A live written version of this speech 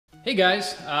Hey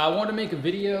guys, I wanted to make a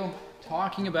video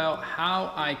talking about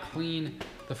how I clean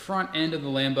the front end of the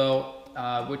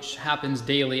Lambo, which happens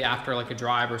daily after like a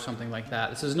drive or something like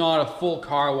that. This is not a full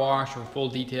car wash or full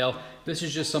detail. This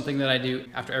is just something that I do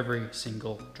after every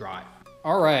single drive.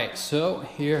 All right, so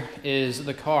here is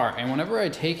the car, and whenever I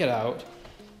take it out,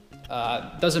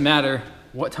 doesn't matter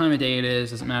what time of day it is,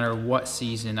 doesn't matter what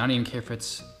season. I don't even care if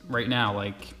it's right now,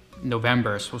 like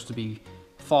November, it's supposed to be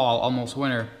fall, almost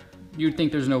winter. You'd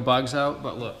think there's no bugs out,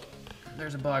 but look,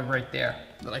 there's a bug right there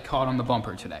that I caught on the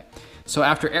bumper today. So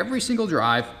after every single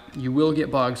drive, you will get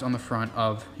bugs on the front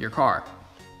of your car.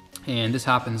 And this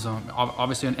happens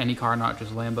obviously on any car, not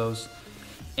just Lambos.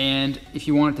 And if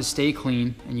you want it to stay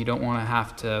clean and you don't want to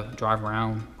have to drive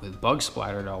around with bugs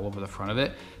splattered all over the front of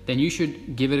it, then you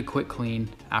should give it a quick clean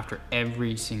after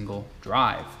every single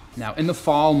drive. Now in the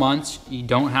fall months, you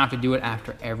don't have to do it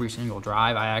after every single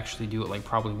drive. I actually do it like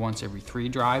probably once every 3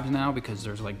 drives now because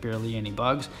there's like barely any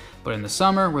bugs. But in the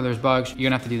summer where there's bugs, you're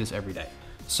gonna have to do this every day.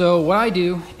 So what I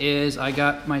do is I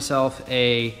got myself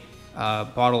a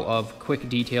bottle of Quick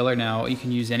Detailer. Now you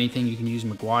can use anything. You can use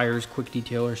Meguiar's Quick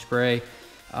Detailer spray.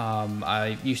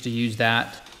 I used to use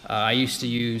that. I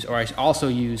also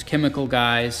use Chemical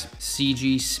Guy's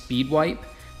CG Speed Wipe.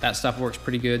 That stuff works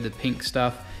pretty good, the pink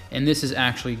stuff. And this is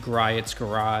actually Gryatt's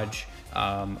Garage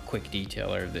Quick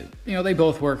Detailer. They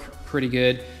both work pretty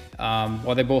good.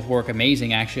 Well, they both work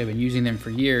amazing, actually. I've been using them for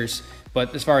years.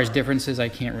 But as far as differences, I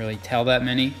can't really tell that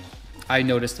many. I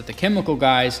noticed that the Chemical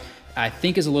Guys, I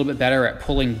think, is a little bit better at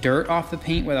pulling dirt off the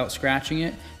paint without scratching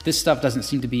it. This stuff doesn't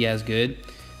seem to be as good,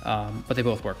 but they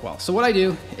both work well. So what I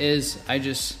do is I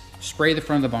just spray the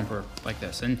front of the bumper like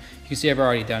this. And you can see I've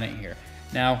already done it here.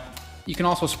 Now, you can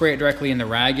also spray it directly in the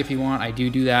rag if you want. I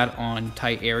do that on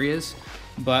tight areas,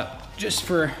 but just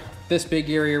for this big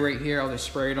area right here, I'll just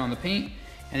spray it on the paint.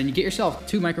 And then you get yourself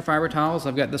 2 microfiber towels.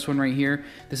 I've got this one right here.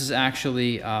 This is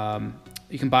actually,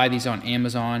 you can buy these on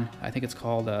Amazon. I think it's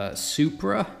called a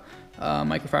Supra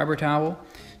microfiber towel.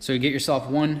 So you get yourself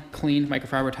 1 clean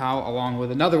microfiber towel along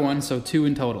with another one, so 2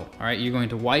 in total. All right, you're going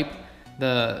to wipe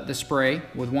the spray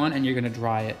with one and you're gonna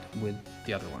dry it with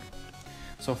the other one.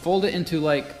 So fold it into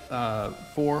like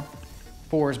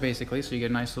 4s basically, so you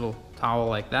get a nice little towel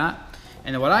like that.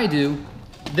 And then what I do,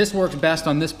 this works best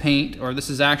on this paint, or this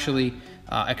is actually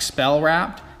Expel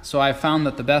wrapped. So I found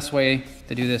that the best way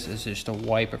to do this is just to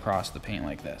wipe across the paint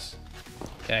like this,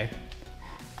 okay?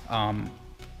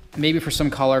 Maybe for some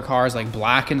color cars like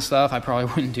black and stuff, I probably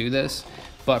wouldn't do this,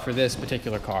 but for this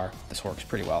particular car, this works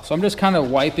pretty well. So I'm just kind of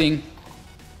wiping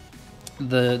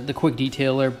the Quick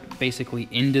Detailer basically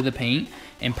into the paint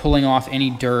and pulling off any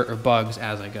dirt or bugs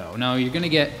as I go. Now you're gonna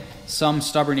get some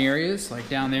stubborn areas, like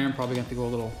down there. I'm probably gonna have to go a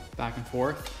little back and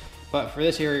forth. But for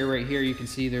this area right here, you can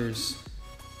see there's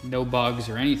no bugs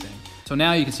or anything. So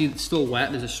now you can see it's still wet.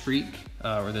 There's a streak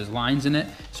or there's lines in it.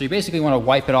 So you basically wanna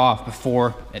wipe it off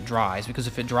before it dries, because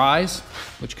if it dries,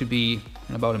 which could be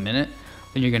in about a minute,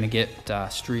 then you're gonna get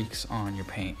streaks on your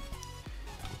paint.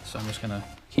 So I'm just gonna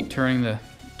keep turning the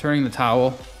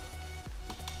towel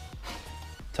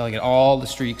until I get all the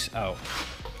streaks out.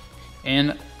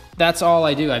 And that's all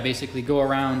I do. I basically go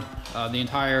around the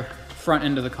entire front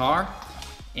end of the car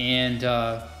and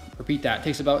repeat that. It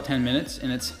takes about 10 minutes,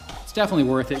 and it's definitely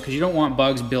worth it because you don't want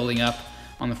bugs building up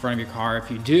on the front of your car. If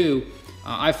you do,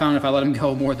 I found if I let them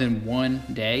go more than 1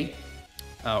 day,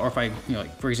 or if I,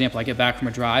 like for example, I get back from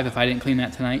a drive, if I didn't clean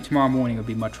that tonight, tomorrow morning it would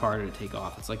be much harder to take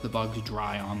off. It's like the bugs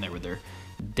dry on there with their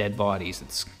dead bodies.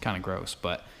 It's kind of gross,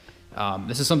 but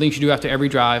this is something you should do after every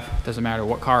drive. Doesn't matter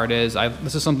what car it is.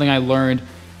 This is something I learned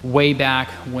way back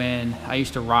when I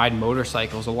used to ride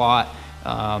motorcycles a lot,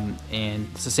 and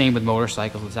it's the same with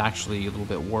motorcycles. It's actually a little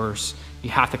bit worse. You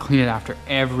have to clean it after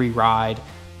every ride,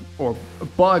 or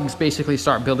bugs basically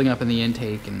start building up in the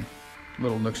intake and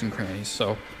little nooks and crannies.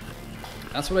 So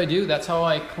that's what I do. That's how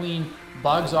I clean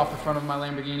bugs off the front of my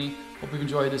Lamborghini. Hope you've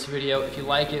enjoyed this video. If you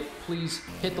like it, please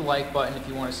hit the like button if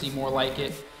you want to see more like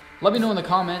it. Let me know in the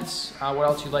comments what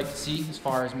else you'd like to see as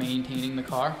far as maintaining the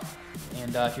car.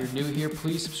 And if you're new here,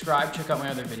 please subscribe. Check out my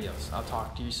other videos. I'll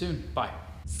talk to you soon. Bye.